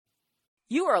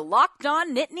You are Locked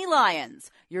On Nittany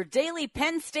Lions, your daily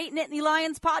Penn State Nittany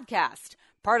Lions podcast,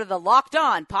 part of the Locked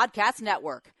On Podcast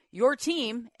Network, your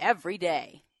team every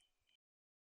day.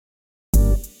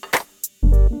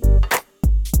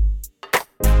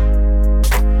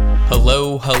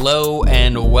 Hello,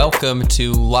 and welcome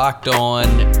to Locked On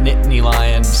Nittany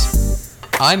Lions.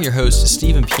 I'm your host,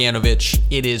 Steven Pianovich.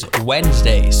 It is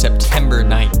Wednesday, September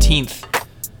 19th.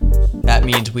 That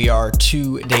means we are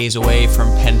 2 days away from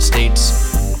Penn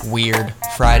State's weird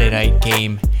Friday night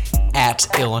game at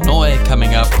Illinois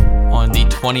coming up on the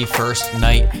 21st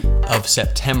night of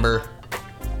September.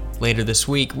 Later this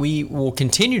week, we will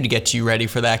continue to get you ready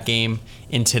for that game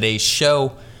in today's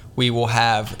show. We will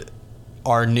have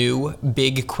our new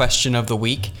big question of the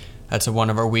week. That's one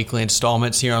of our weekly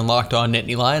installments here on Locked On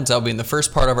Nittany Lions. That'll be in the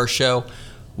first part of our show.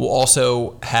 We'll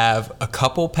also have a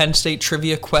couple Penn State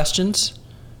trivia questions.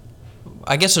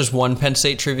 I guess there's one Penn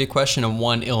State trivia question and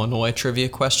one Illinois trivia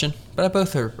question, but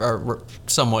both are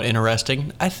somewhat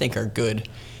interesting. I think are good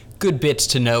bits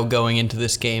to know going into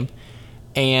this game.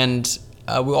 And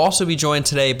we'll also be joined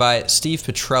today by Steve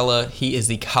Petrella. He is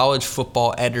the college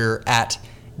football editor at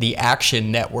the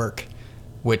Action Network,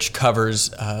 which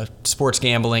covers sports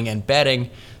gambling and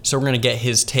betting. So we're going to get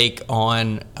his take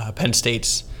on Penn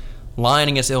State's line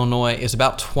against Illinois is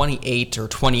about 28 or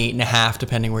 28.5,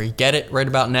 depending where you get it right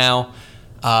about now.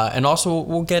 And also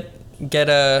we'll get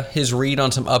his read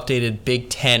on some updated Big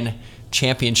Ten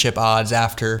championship odds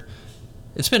after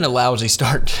it's been a lousy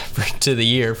start to the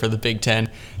year for the Big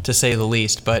Ten, to say the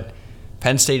least. But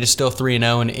Penn State is still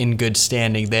 3-0 and in good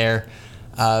standing there.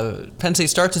 Penn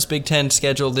State starts its Big Ten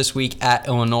schedule this week at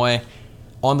Illinois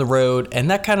on the road, and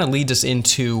that kind of leads us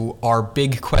into our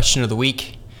big question of the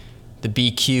week, the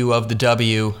BQ of the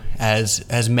W,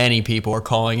 as many people are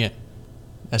calling it.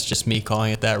 That's just me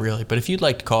calling it that, really. But if you'd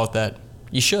like to call it that,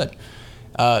 you should.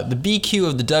 The BQ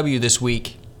of the W this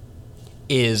week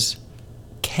is,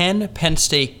 can Penn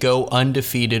State go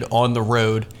undefeated on the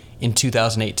road in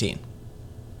 2018?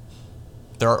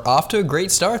 They're off to a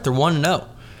great start. They're 1-0.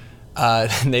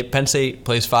 Penn State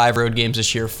plays 5 road games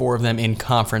this year, 4 of them in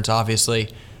conference, obviously,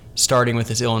 starting with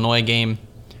this Illinois game,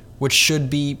 which should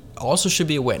be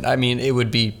a win. I mean, it would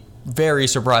be very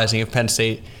surprising if Penn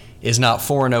State is not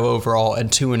 4-0 overall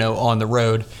and 2-0 on the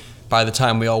road by the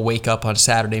time we all wake up on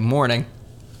Saturday morning.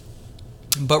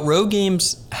 But road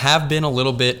games have been a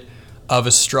little bit of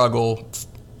a struggle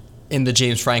in the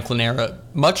James Franklin era,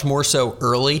 much more so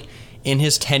early in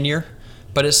his tenure.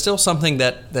 But it's still something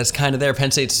that's kind of there.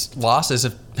 Penn State's losses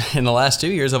in the last 2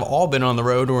 years have all been on the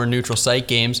road or in neutral site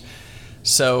games.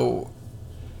 So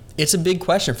it's a big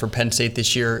question for Penn State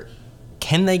this year.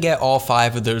 Can they get all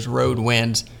 5 of those road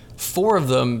wins? 4 of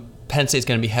them, Penn State's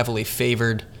going to be heavily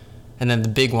favored. And then the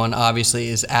big one, obviously,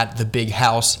 is at the Big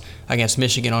House against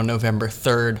Michigan on November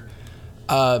 3rd.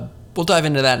 We'll dive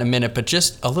into that in a minute, but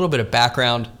just a little bit of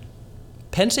background.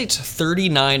 Penn State's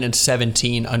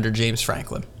 39-17 under James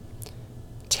Franklin.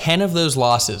 10 of those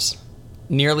losses,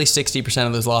 nearly 60%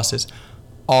 of those losses,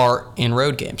 are in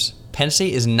road games. Penn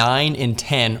State is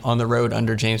 9-10 on the road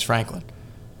under James Franklin.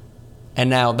 And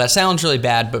now, that sounds really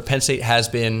bad, but Penn State has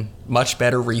been much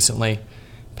better recently.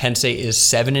 Penn State is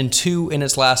 7-2 in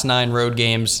its last 9 road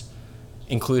games,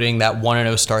 including that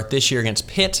 1-0 start this year against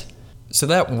Pitt. So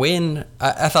that win,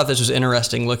 I thought this was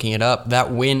interesting looking it up.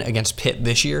 That win against Pitt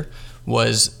this year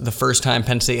was the first time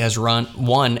Penn State has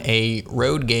won a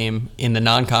road game in the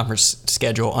non-conference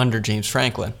schedule under James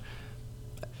Franklin.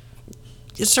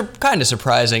 It's kind of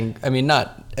surprising. I mean,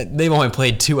 they've only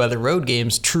played 2 other road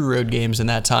games, true road games in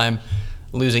that time,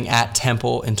 losing at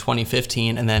Temple in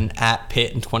 2015 and then at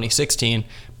Pitt in 2016.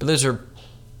 But those are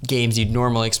games you'd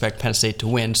normally expect Penn State to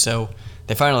win. So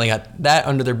they finally got that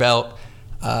under their belt.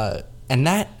 And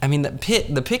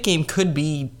the Pitt game could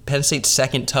be Penn State's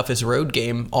second toughest road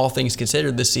game, all things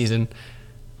considered, this season.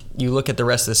 You look at the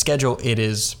rest of the schedule,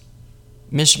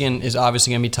 Michigan is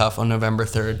obviously going to be tough on November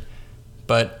 3rd.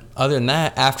 But other than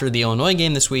that, after the Illinois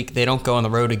game this week, they don't go on the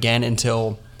road again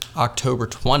until October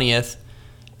 20th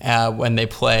when they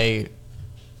play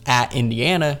at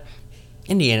Indiana.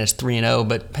 Indiana's 3-0,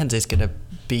 but Penn State's going to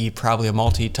be probably a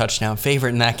multi-touchdown favorite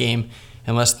in that game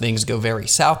unless things go very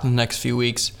south in the next few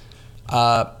weeks.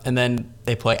 And then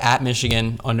they play at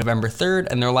Michigan on November 3rd,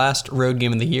 and their last road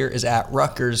game of the year is at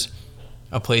Rutgers,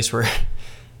 a place where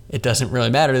it doesn't really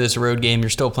matter this road game. You're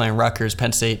still playing Rutgers.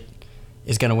 Penn State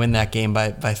is going to win that game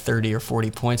by 30 or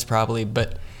 40 points probably.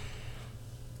 But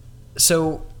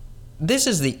so this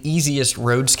is the easiest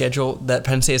road schedule that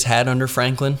Penn State has had under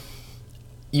Franklin.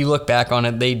 You look back on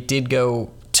it, they did go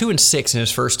 2-6 in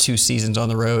his first 2 seasons on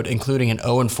the road, including an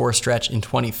 0-4 stretch in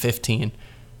 2015.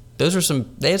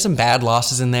 they had some bad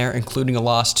losses in there, including a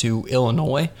loss to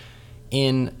Illinois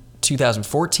in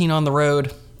 2014 on the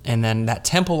road, and then that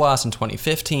Temple loss in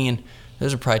 2015.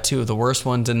 Those are probably two of the worst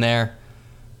ones in there.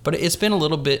 But it's been a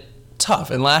little bit tough.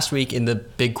 And last week in the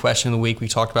big question of the week, we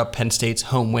talked about Penn State's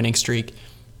home winning streak,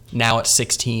 now at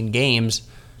 16 games.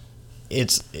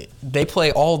 They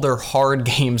play all their hard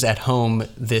games at home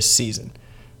this season,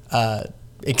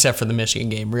 except for the Michigan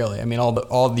game, really. I mean,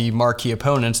 all the marquee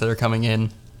opponents that are coming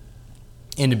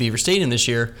into Beaver Stadium this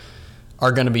year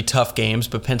are going to be tough games,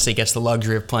 but Penn State gets the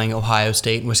luxury of playing Ohio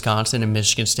State and Wisconsin and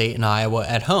Michigan State and Iowa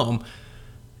at home.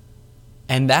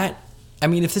 And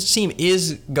if this team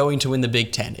is going to win the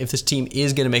Big Ten, if this team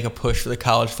is going to make a push for the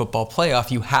college football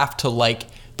playoff, you have to like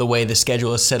the way the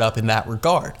schedule is set up in that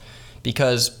regard.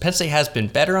 Because Penn State has been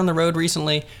better on the road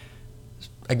recently.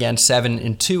 Again,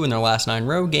 7-2 in their last 9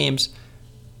 road games.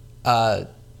 And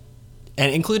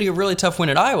including a really tough win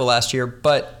at Iowa last year,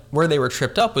 but where they were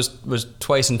tripped up was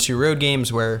twice in 2 road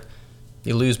games where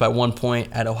you lose by 1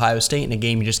 point at Ohio State in a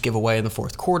game you just give away in the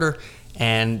fourth quarter,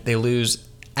 and they lose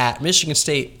at Michigan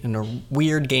State in a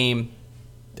weird game.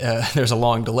 There's a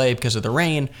long delay because of the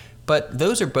rain, but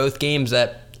those are both games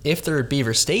that, if they're at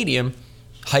Beaver Stadium,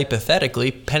 hypothetically,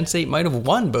 Penn State might have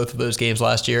won both of those games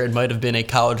last year and might have been a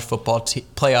college football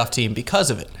playoff team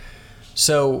because of it.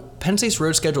 So Penn State's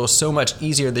road schedule is so much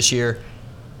easier this year.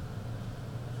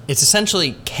 It's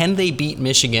essentially, can they beat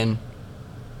Michigan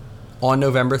on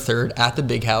November 3rd at the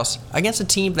Big House against a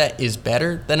team that is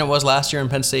better than it was last year, and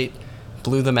Penn State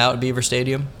blew them out at Beaver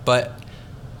Stadium? But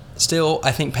still,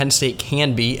 I think Penn State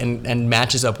can beat and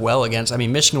matches up well against. I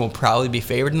mean, Michigan will probably be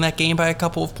favored in that game by a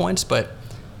couple of points, but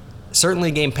certainly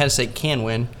a game Penn State can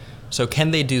win. So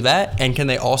can they do that? And can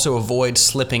they also avoid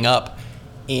slipping up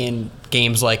in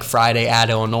games like Friday at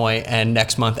Illinois and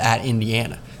next month at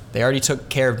Indiana? They already took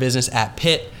care of business at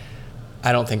Pitt.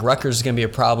 I don't think Rutgers is going to be a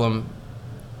problem.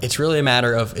 It's really a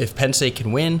matter of if Penn State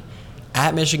can win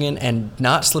at Michigan and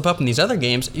not slip up in these other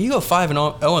games. You go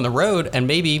 5-0 on the road, and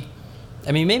maybe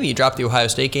you drop the Ohio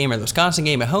State game or the Wisconsin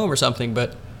game at home or something,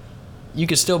 but you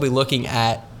could still be looking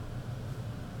at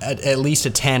least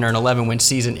a 10 or an 11-win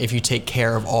season if you take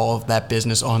care of all of that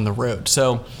business on the road.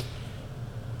 So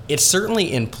it's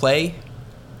certainly in play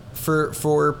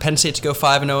for Penn State to go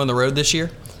 5-0 on the road this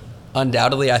year.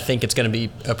 Undoubtedly, I think it's going to be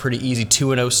a pretty easy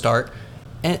 2-0 start.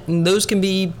 And those can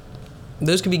be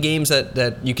games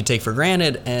that you could take for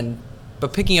granted,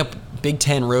 but picking up Big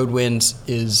Ten road wins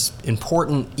is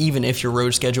important, even if your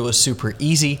road schedule is super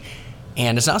easy.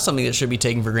 And it's not something that should be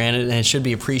taken for granted, and it should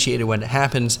be appreciated when it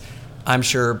happens. I'm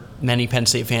sure many Penn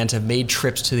State fans have made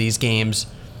trips to these games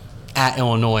at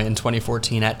Illinois in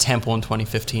 2014, at Temple in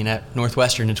 2015, at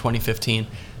Northwestern in 2015,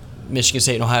 Michigan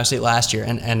State and Ohio State last year,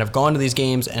 and have gone to these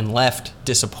games and left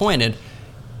disappointed.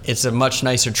 It's a much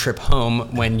nicer trip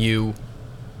home when you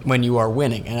are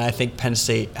winning. And I think Penn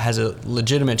State has a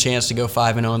legitimate chance to go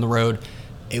 5-0 on the road.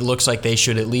 It looks like they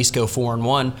should at least go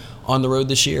 4-1 on the road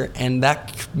this year, and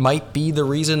that might be the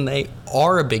reason they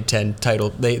are a Big Ten title.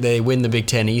 They win the Big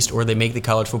Ten East, or they make the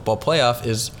college football playoff,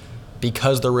 is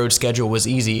because the road schedule was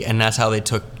easy, and that's how they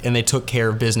took care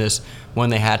of business when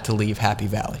they had to leave Happy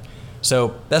Valley.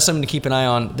 So that's something to keep an eye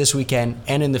on this weekend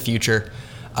and in the future.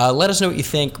 Let us know what you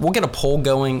think. We'll get a poll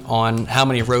going on how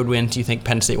many road wins you think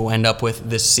Penn State will end up with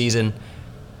this season.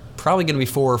 Probably going to be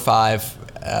 4 or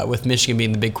 5, with Michigan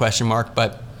being the big question mark.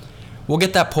 But we'll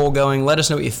get that poll going. Let us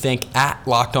know what you think at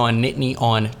Locked On Nittany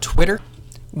on Twitter.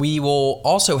 We will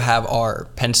also have our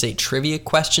Penn State trivia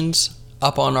questions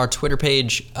up on our Twitter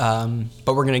page,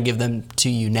 but we're going to give them to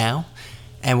you now.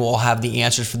 And we'll have the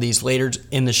answers for these later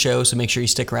in the show, so make sure you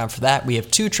stick around for that. We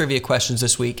have 2 trivia questions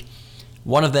this week.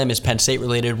 One of them is Penn State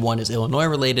related, one is Illinois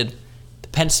related. The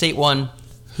Penn State one,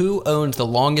 who owns the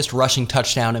longest rushing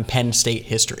touchdown in Penn State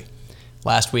history?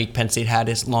 Last week, Penn State had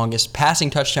his longest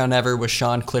passing touchdown ever with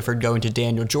Sean Clifford going to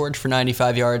Daniel George for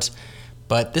 95 yards.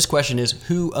 But this question is,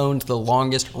 who owns the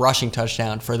longest rushing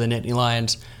touchdown for the Nittany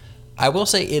Lions? I will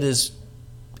say it is,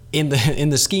 in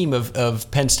the scheme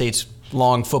of Penn State's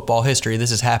long football history, this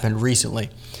has happened recently.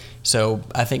 So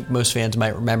I think most fans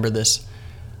might remember this.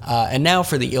 And now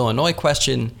for the Illinois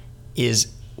question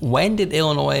is, when did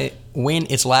Illinois win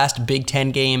its last Big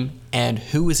Ten game, and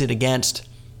who is it against?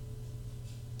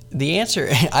 The answer,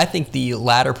 I think the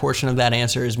latter portion of that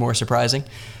answer is more surprising.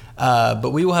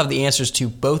 But we will have the answers to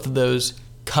both of those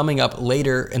coming up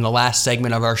later in the last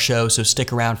segment of our show, so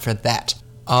stick around for that.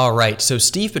 All right, so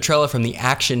Steve Petrella from the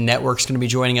Action Network is going to be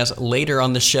joining us later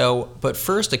on the show. But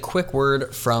first, a quick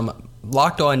word from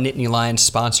Locked On Nittany Lions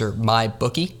sponsor,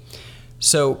 MyBookie.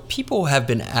 So people have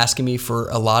been asking me for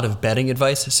a lot of betting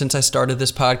advice since I started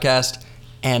this podcast,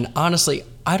 And honestly,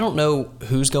 I don't know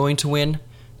who's going to win,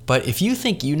 but if you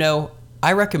think you know,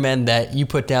 I recommend that you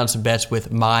put down some bets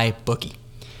with MyBookie.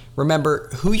 Remember,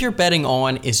 who you're betting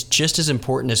on is just as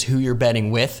important as who you're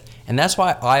betting with, and that's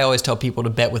why I always tell people to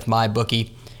bet with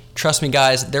MyBookie. Trust me,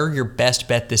 guys, they're your best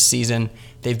bet this season.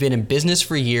 They've been in business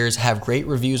for years, have great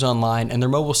reviews online, and their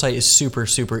mobile site is super,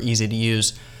 super easy to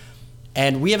use.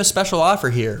 And we have a special offer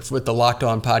here with the Locked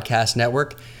On Podcast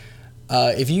Network.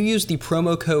 If you use the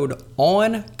promo code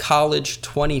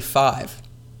ONCollege25,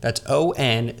 that's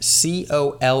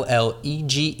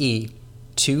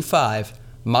ONCOLLEGE25,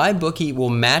 MyBookie will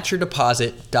match your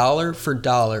deposit dollar for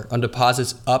dollar on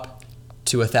deposits up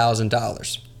to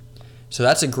 $1,000. So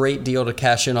that's a great deal to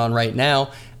cash in on right now.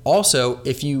 Also,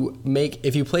 if you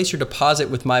place your deposit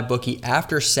with MyBookie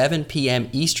after 7 p.m.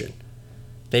 Eastern,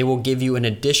 they will give you an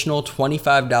additional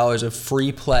 $25 of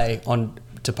free play on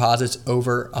deposits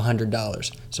over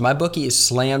 $100. So MyBookie is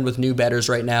slammed with new bettors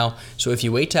right now. So if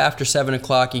you wait till after 7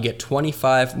 o'clock, you get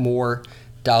 $25 more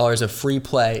of free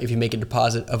play if you make a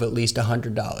deposit of at least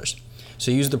 $100.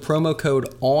 So use the promo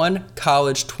code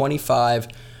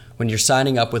ONCollege25 when you're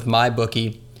signing up with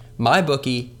MyBookie.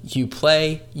 MyBookie, you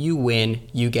play, you win,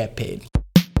 you get paid.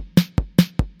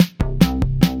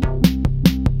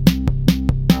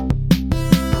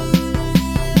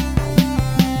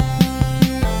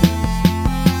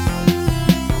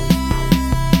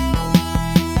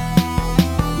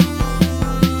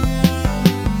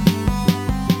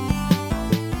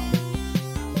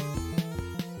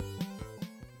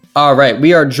 All right,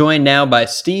 we are joined now by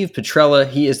Steve Petrella.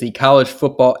 He is the college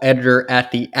football editor at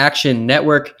the Action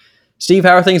Network. Steve,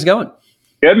 how are things going?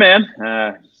 Good, man.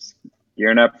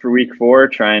 Gearing up for week 4,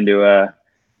 trying to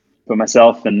put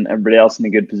myself and everybody else in a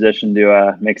good position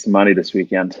to make some money this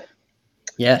weekend.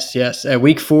 Yes.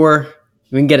 Week 4,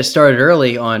 we can get it started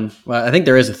early on, well, I think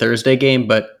there is a Thursday game,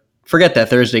 but forget that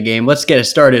Thursday game. Let's get it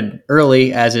started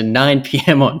early, as in 9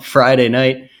 p.m. on Friday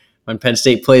night when Penn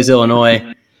State plays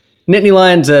Illinois. Nittany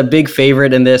Lions a big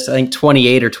favorite in this, I think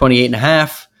 28 or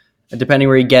 28.5, depending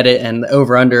where you get it. And the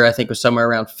over-under, I think, was somewhere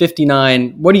around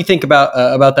 59. What do you think about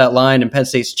that line and Penn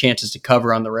State's chances to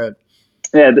cover on the road?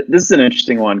 Yeah, this is an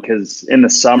interesting one because in the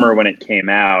summer when it came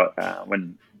out,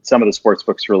 when some of the sports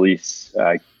books release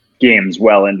games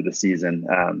well into the season,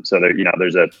 so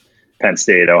there's a Penn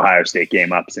State, Ohio State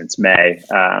game up since May.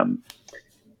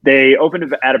 They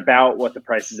opened at about what the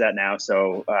price is at now,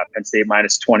 so Penn State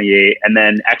minus 28, and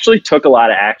then actually took a lot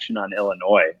of action on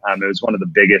Illinois. It was one of the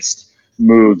biggest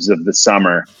moves of the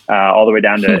summer, all the way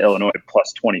down to Illinois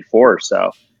plus 24 or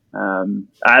so.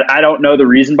 I don't know the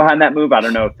reason behind that move. I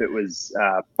don't know if it was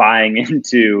buying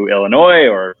into Illinois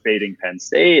or fading Penn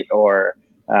State or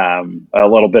a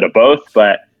little bit of both,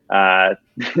 but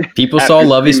people saw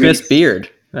Lovie Smith's beard.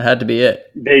 That had to be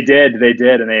it. They did,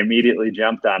 and they immediately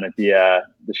jumped on it.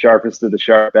 The sharpest of the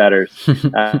sharp bettors.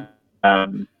 So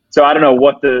I don't know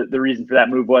what the reason for that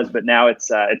move was, but now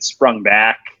it's sprung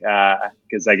back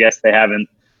because I guess they haven't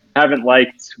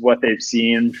liked what they've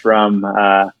seen from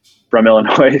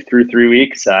Illinois through 3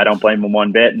 weeks. I don't blame them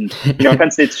one bit. And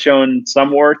Penn State's shown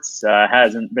some warts,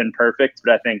 hasn't been perfect,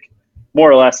 but I think more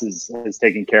or less is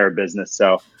taking care of business.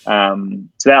 So that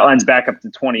line's back up to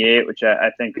 28, which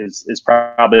I think is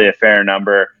probably a fair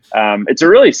number. It's a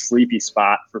really sleepy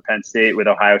spot for Penn State with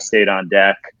Ohio State on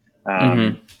deck.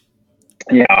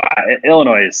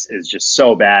 Illinois is just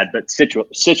so bad, but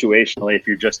situationally, if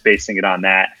you're just basing it on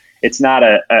that, it's not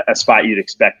a spot you'd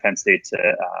expect Penn State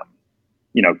to,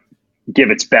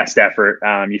 give its best effort.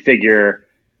 You figure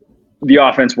the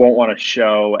offense won't want to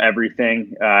show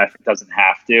everything if it doesn't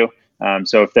have to.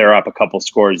 So if they're up a couple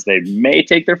scores, they may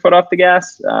take their foot off the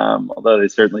gas, although they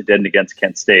certainly didn't against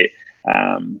Kent State.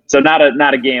 So not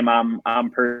a game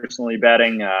I'm personally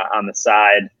betting on the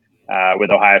side with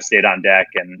Ohio State on deck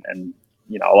and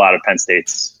a lot of Penn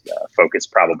State's focus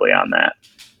probably on that.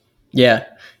 Yeah,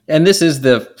 and this is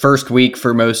the first week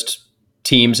for most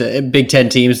teams, Big Ten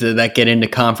teams that get into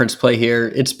conference play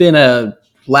here. It's been a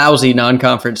lousy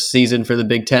non-conference season for the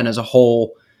Big Ten as a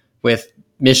whole, with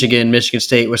Michigan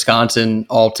State, Wisconsin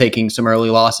all taking some early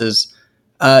losses.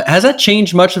 Has that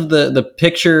changed much of the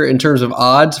picture in terms of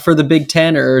odds for the Big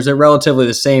Ten, or is it relatively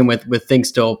the same with things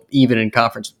still even in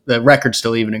conference, the record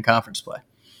still even in conference play?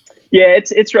 Yeah,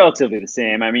 it's relatively the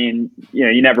same. I mean,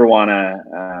 you never want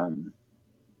to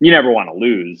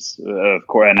lose, of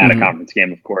course, and at a conference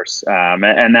game, of course.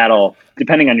 And that'll,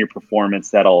 depending on your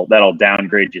performance, that'll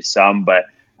downgrade you some. But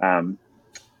I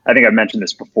think I've mentioned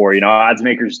this before. Odds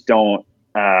makers don't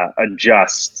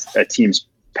adjust a team's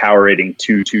power rating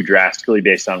too drastically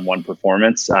based on one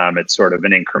performance. It's sort of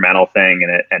an incremental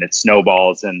thing, and it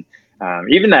snowballs. And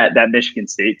Even that Michigan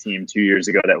State team 2 years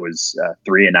ago that was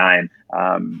 3-9,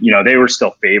 they were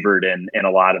still favored in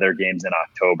a lot of their games in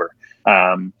October.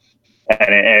 And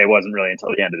it wasn't really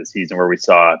until the end of the season where we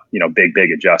saw,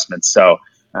 big adjustments. So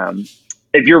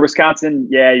if you're Wisconsin,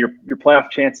 your playoff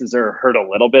chances are hurt a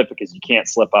little bit because you can't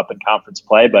slip up in conference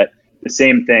play. But the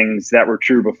same things that were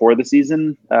true before the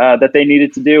season that they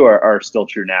needed to do are still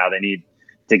true now. They need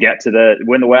to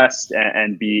win the West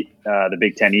and beat the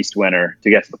Big Ten East winner to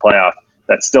get to the playoff.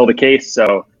 That's still the case.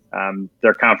 So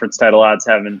their conference title odds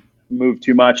haven't moved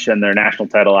too much, and their national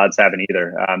title odds haven't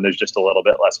either. There's just a little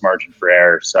bit less margin for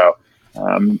error. So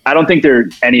I don't think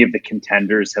any of the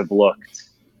contenders have looked,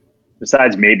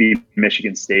 besides maybe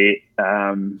Michigan State,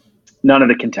 none of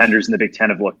the contenders in the Big Ten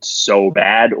have looked so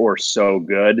bad or so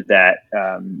good that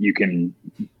you can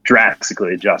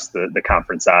drastically adjust the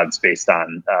conference odds based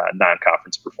on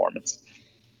non-conference performance.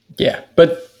 Yeah,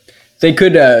 but they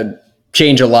could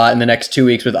change a lot in the next 2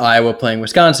 weeks with Iowa playing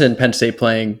Wisconsin, Penn State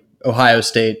playing Ohio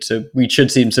State. So we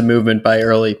should see some movement by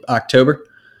early October.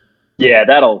 Yeah,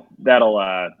 that'll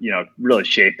really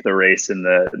shape the race in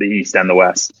the East and the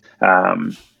West.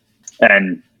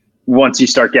 And once you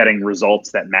start getting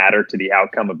results that matter to the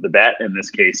outcome of the bet, in this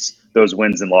case, those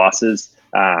wins and losses,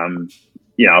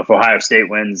 if Ohio State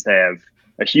wins, they have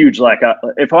a huge leg up.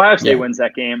 If Ohio State wins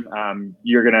that game,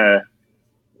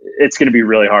 it's going to be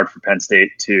really hard for Penn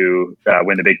State to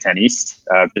win the Big Ten East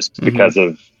just because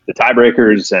of the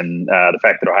tiebreakers and the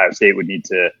fact that Ohio State would need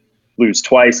to lose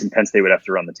twice and Penn State would have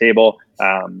to run the table.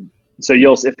 So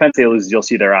if Penn State loses, you'll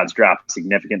see their odds drop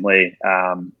significantly.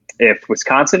 If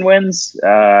Wisconsin wins,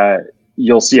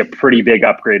 you'll see a pretty big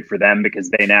upgrade for them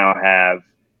because they now have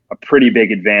a pretty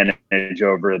big advantage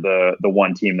over the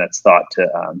one team that's thought to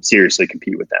seriously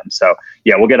compete with them. So,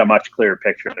 we'll get a much clearer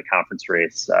picture of the conference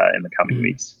race in the coming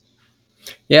weeks.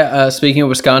 Yeah, speaking of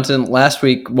Wisconsin, last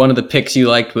week, one of the picks you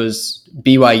liked was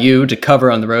BYU to cover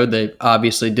on the road. They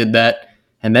obviously did that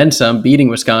and then some, beating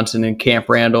Wisconsin in Camp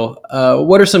Randall.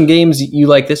 What are some games you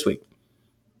like this week?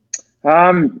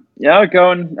 Going back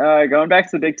to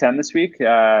the Big Ten this week,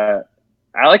 I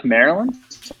like Maryland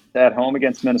at home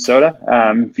against Minnesota.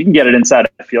 If you can get it inside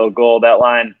a field goal, that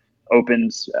line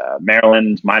opens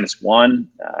Maryland -1.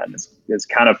 It's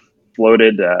kind of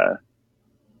floated,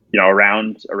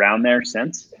 around there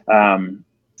since.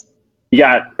 You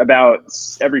got about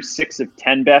every 6 of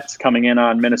 10 bets coming in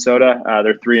on Minnesota.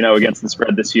 They're 3-0 against the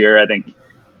spread this year. I think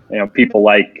people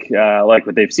like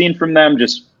what they've seen from them,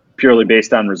 just purely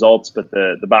based on results. But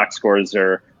the box scores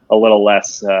are a little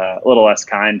less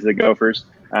kind to the Gophers.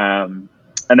 And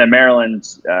then Maryland,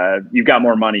 you've got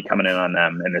more money coming in on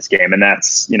them in this game, and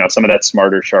that's some of that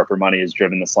smarter, sharper money has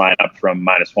driven this line up from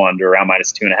 -1 to around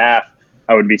 -2.5.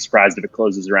 I wouldn't be surprised if it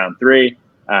closes around 3.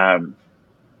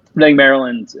 I think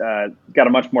Maryland got a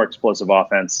much more explosive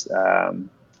offense.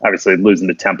 Obviously, losing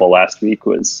to Temple last week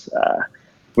was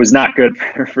not good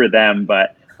for them,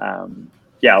 but a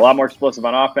lot more explosive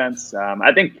on offense.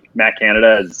 I think Matt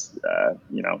Canada is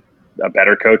a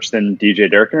better coach than DJ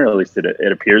Durkin, or at least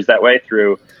it appears that way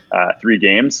through 3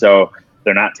 games. So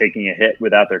they're not taking a hit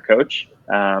without their coach.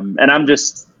 And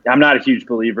I'm not a huge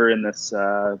believer in this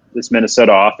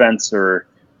Minnesota offense, or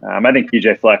I think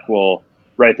PJ Fleck will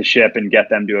right the ship and get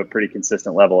them to a pretty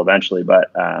consistent level eventually. But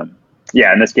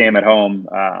in this game at home,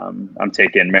 I'm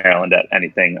taking Maryland at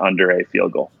anything under a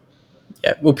field goal.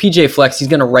 Yeah, well, PJ Fleck, he's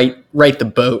going to right the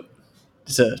boat,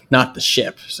 not the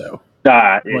ship. So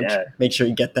make sure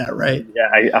you get that right.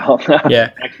 Yeah,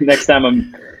 Next time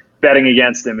I'm betting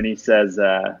against him and he says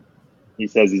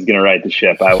he's going to right the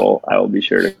ship, I will be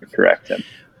sure to correct him.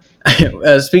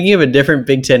 Speaking of a different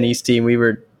Big Ten East team, we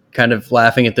were kind of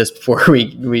laughing at this before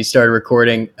we started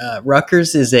recording.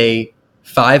 Rutgers is a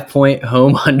 5-point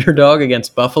home underdog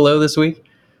against Buffalo this week.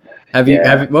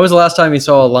 When was the last time you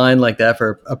saw a line like that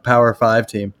for a Power 5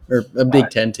 team or a Big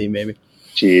Ten team, maybe?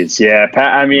 Jeez, yeah.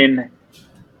 I mean,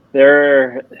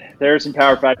 there are some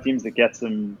Power 5 teams that get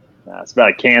some. It's about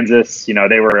like Kansas.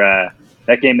 They were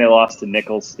that game they lost to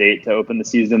Nicholls State to open the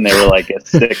season. They were like a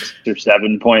 6 or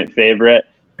 7 point favorite.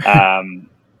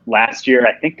 Last year,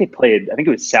 I think it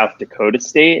was South Dakota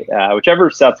State, whichever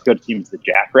South Dakota team was the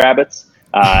Jackrabbits.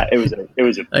 It was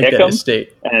a pick'em,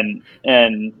 State. and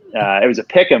it was a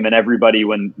pick'em, and everybody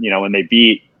when they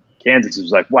beat Kansas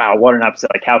was like, wow, what an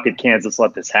upset! Like, how could Kansas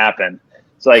let this happen?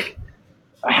 It's like,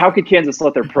 how could Kansas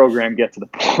let their program get to the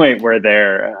point where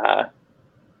they're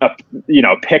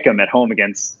pick'em at home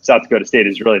against South Dakota State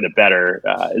is really the better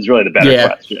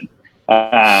question.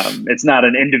 It's not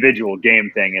an individual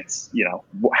game thing. It's,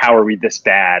 how are we this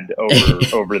bad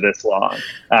over this long?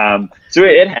 So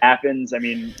it happens. I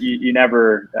mean, you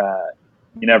never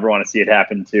you never want to see it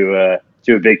happen to a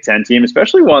Big Ten team,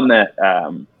 especially one that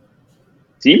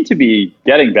seemed to be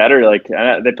getting better. Like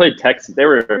they played Texas.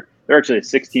 They're actually a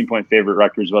 16-point favorite.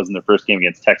 Rutgers was in their first game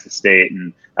against Texas State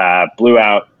and blew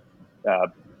out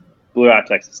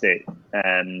Texas State.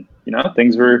 And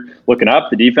things were looking up.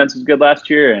 The defense was good last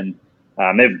year, and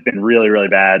they've been really, really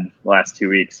bad the last 2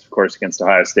 weeks. Of course, against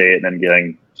Ohio State, and then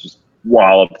getting just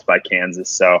walloped by Kansas.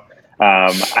 So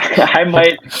I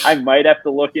might have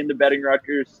to look into betting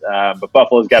Rutgers, but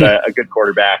Buffalo's got a good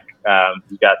quarterback.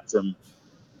 He's got some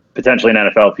potentially an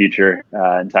NFL future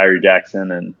in Tyree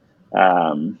Jackson and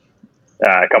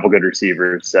a couple good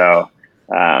receivers. So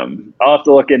I'll have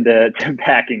to look into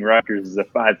backing Rutgers as a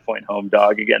 5-point home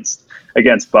dog against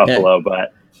Buffalo,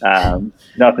 but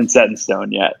nothing set in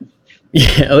stone yet.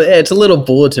 Yeah, it's a little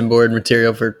bulletin board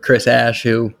material for Chris Ash,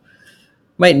 who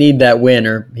might need that win,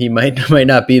 or he might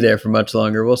not be there for much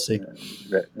longer. We'll see.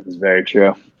 That is very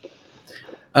true.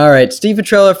 All right, Steve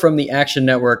Petrella from the Action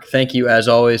Network, thank you, as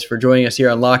always, for joining us here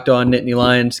on Locked On Nittany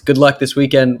Lions. Good luck this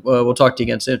weekend. We'll talk to you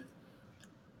again soon.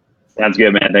 Sounds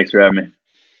good, man. Thanks for having me.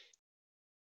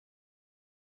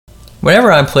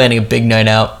 Whenever I'm planning a big night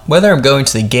out, whether I'm going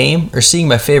to the game or seeing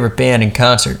my favorite band in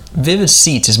concert, Vivid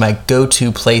Seats is my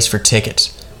go-to place for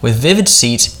tickets. With Vivid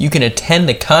Seats, you can attend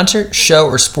the concert, show,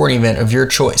 or sporting event of your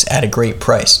choice at a great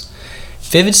price.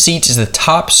 Vivid Seats is the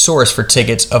top source for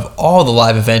tickets of all the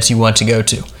live events you want to go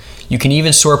to. You can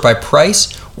even sort by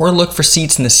price or look for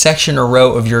seats in the section or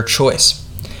row of your choice.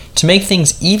 To make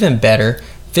things even better,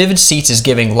 Vivid Seats is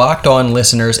giving Locked On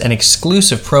listeners an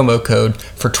exclusive promo code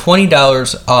for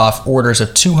 $20 off orders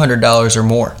of $200 or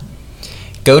more.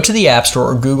 Go to the App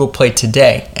Store or Google Play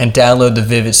today and download the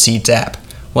Vivid Seats app.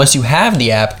 Once you have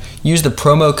the app, use the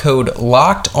promo code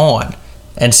LOCKEDON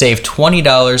and save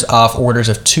 $20 off orders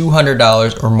of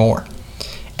 $200 or more.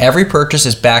 Every purchase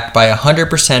is backed by a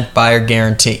 100% buyer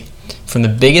guarantee. From the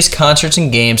biggest concerts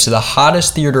and games to the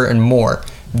hottest theater and more,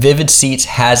 Vivid Seats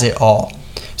has it all.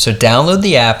 So download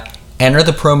the app, enter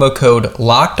the promo code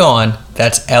LOCKEDON,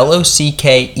 that's LOCKEDON,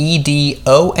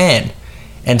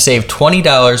 and save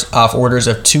 $20 off orders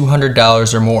of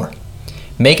 $200 or more.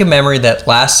 Make a memory that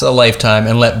lasts a lifetime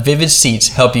and let Vivid Seats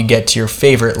help you get to your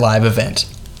favorite live event.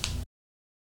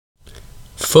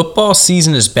 Football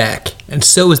season is back, and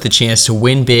so is the chance to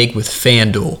win big with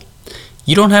FanDuel.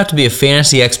 You don't have to be a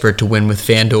fantasy expert to win with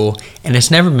FanDuel, and it's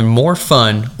never been more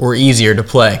fun or easier to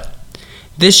play.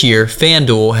 This year,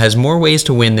 FanDuel has more ways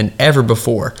to win than ever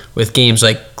before, with games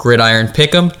like Gridiron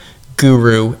Pick'em,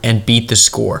 Guru, and Beat the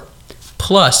Score.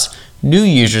 Plus, new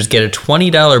users get a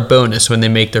 $20 bonus when they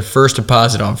make their first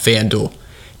deposit on FanDuel.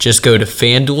 Just go to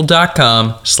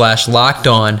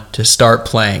FanDuel.com/lockedon to start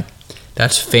playing.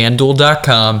 That's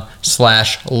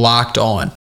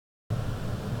FanDuel.com/lockedon.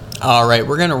 All right,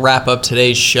 we're going to wrap up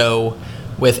today's show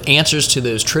with answers to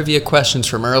those trivia questions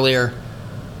from earlier.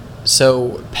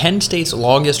 So, Penn State's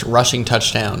longest rushing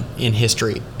touchdown in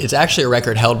history is actually a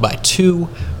record held by two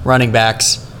running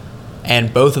backs,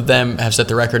 and both of them have set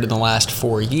the record in the last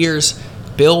 4 years.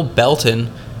 Bill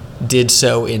Belton did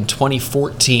so in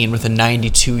 2014 with a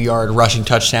 92-yard rushing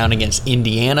touchdown against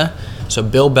Indiana. So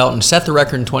Bill Belton set the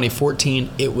record in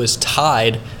 2014. It was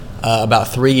tied about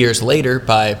 3 years later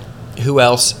by who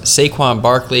else? Saquon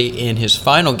Barkley in his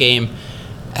final game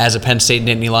as a Penn State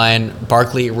Nittany Lion.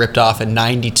 Barkley ripped off a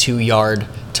 92-yard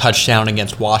touchdown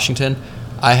against Washington.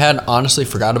 I had honestly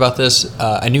forgot about this.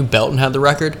 I knew Belton had the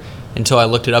record until I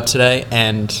looked it up today,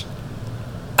 and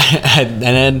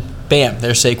then bam,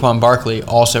 there's Saquon Barkley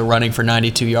also running for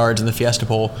 92 yards in the Fiesta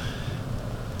Bowl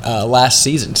last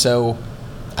season. So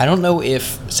I don't know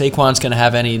if Saquon's going to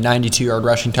have any 92-yard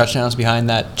rushing touchdowns behind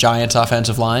that Giants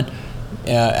offensive line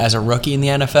as a rookie in the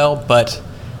NFL, but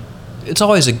it's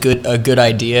always a good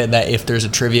idea that if there's a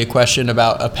trivia question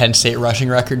about a Penn State rushing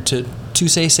record to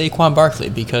say Saquon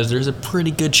Barkley, because there's a pretty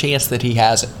good chance that he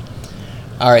has it.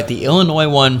 All right, the Illinois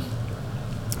one.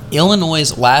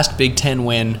 Illinois' last Big Ten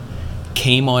win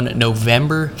came on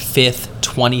November 5th,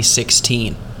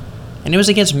 2016, and it was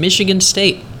against Michigan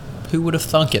State. Who would have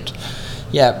thunk it?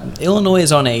 Yeah, Illinois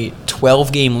is on a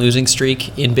 12-game losing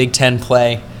streak in Big Ten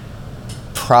play.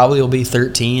 Probably will be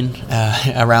 13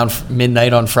 around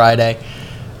midnight on Friday.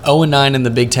 0-9 in the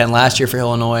Big Ten last year for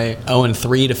Illinois.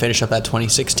 0-3 to finish up that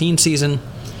 2016 season.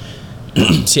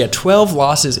 So yeah, 12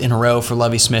 losses in a row for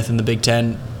Lovie Smith in the Big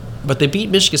Ten. But they beat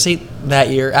Michigan State that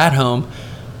year at home.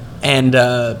 And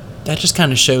that just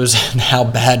kind of shows how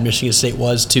bad Michigan State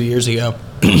was 2 years ago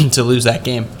to lose that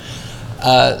game.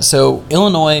 So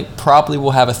Illinois probably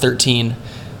will have a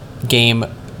 13-game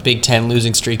Big Ten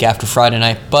losing streak after Friday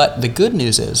night. But the good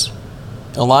news is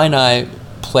Illini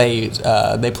play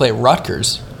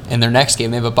Rutgers, in their next game.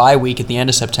 They have a bye week at the end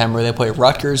of September. They play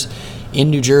Rutgers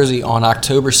in New Jersey on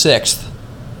October 6th.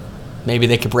 Maybe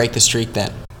they could break the streak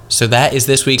then. So that is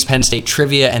this week's Penn State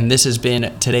Trivia, and this has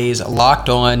been today's Locked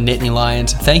On Nittany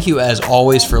Lions. Thank you as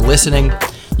always for listening.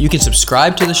 You can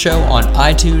subscribe to the show on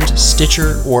iTunes,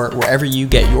 Stitcher, or wherever you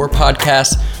get your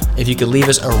podcasts. If you could leave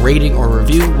us a rating or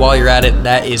review while you're at it,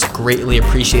 that is greatly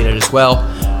appreciated as well.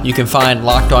 You can find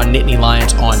Locked On Nittany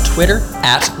Lions on Twitter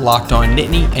at Locked On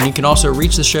Nittany, and you can also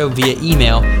reach the show via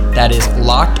email. That is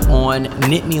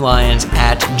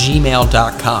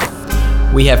lockedonnittanylions@gmail.com.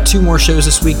 We have 2 more shows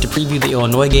this week to preview the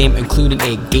Illinois game, including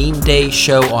a game day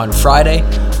show on Friday.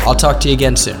 I'll talk to you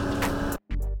again soon.